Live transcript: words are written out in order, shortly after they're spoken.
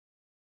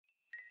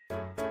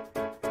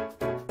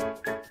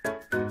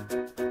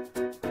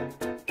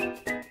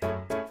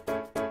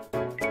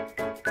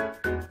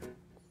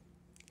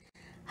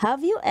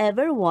Have you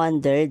ever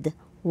wondered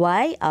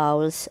why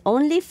owls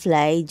only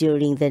fly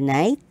during the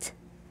night?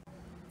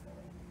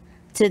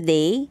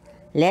 Today,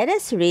 let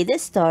us read a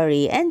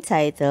story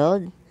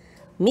entitled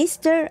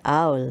Mr.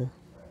 Owl.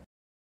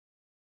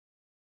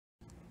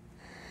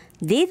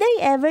 Did I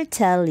ever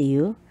tell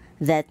you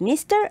that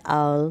Mr.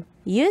 Owl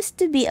used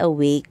to be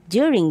awake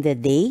during the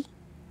day?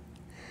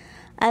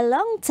 A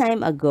long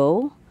time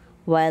ago,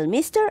 while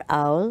Mr.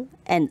 Owl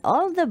and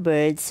all the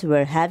birds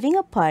were having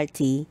a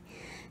party,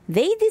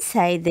 they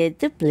decided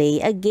to play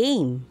a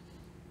game.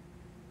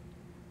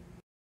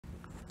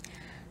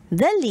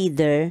 The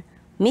leader,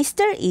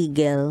 Mr.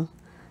 Eagle,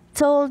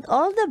 told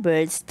all the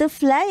birds to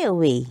fly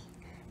away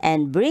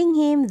and bring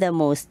him the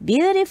most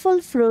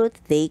beautiful fruit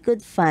they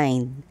could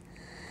find.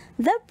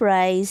 The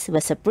prize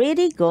was a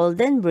pretty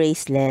golden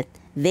bracelet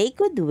they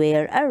could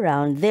wear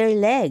around their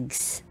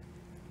legs.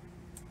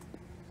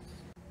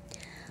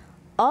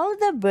 All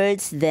the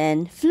birds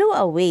then flew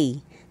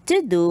away to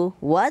do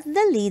what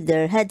the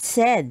leader had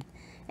said,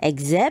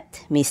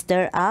 except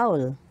Mr.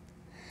 Owl.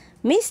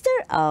 Mr.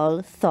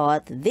 Owl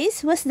thought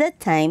this was the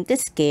time to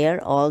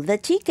scare all the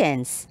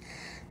chickens.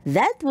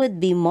 That would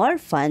be more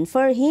fun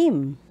for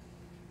him.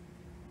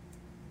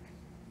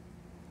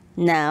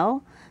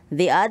 Now,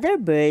 the other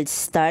birds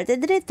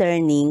started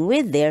returning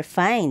with their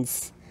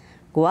finds: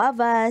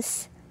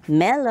 guavas,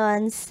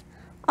 melons,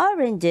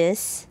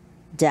 oranges,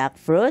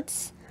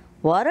 jackfruits,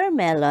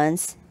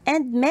 watermelons,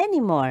 and many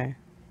more.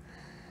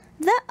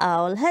 The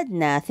owl had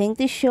nothing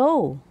to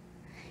show.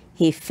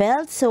 He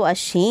felt so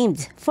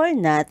ashamed for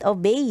not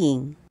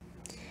obeying.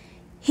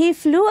 He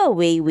flew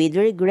away with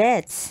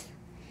regrets.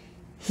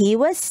 He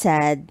was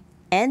sad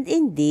and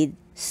indeed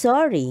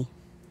sorry.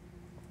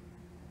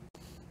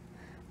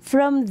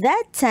 From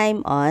that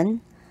time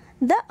on,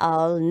 the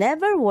owl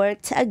never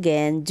worked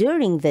again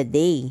during the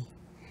day.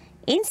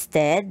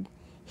 Instead,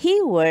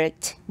 he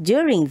worked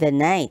during the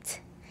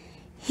night.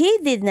 He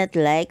did not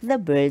like the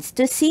birds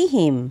to see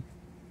him.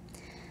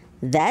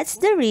 That's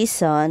the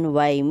reason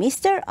why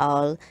Mr.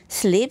 Owl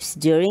sleeps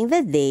during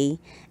the day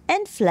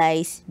and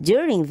flies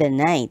during the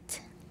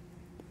night.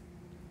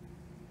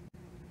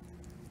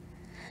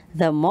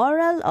 The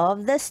moral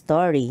of the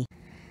story: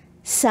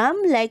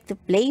 some like to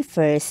play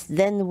first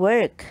than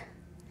work.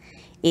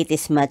 It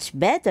is much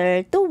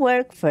better to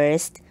work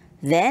first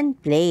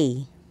than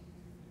play.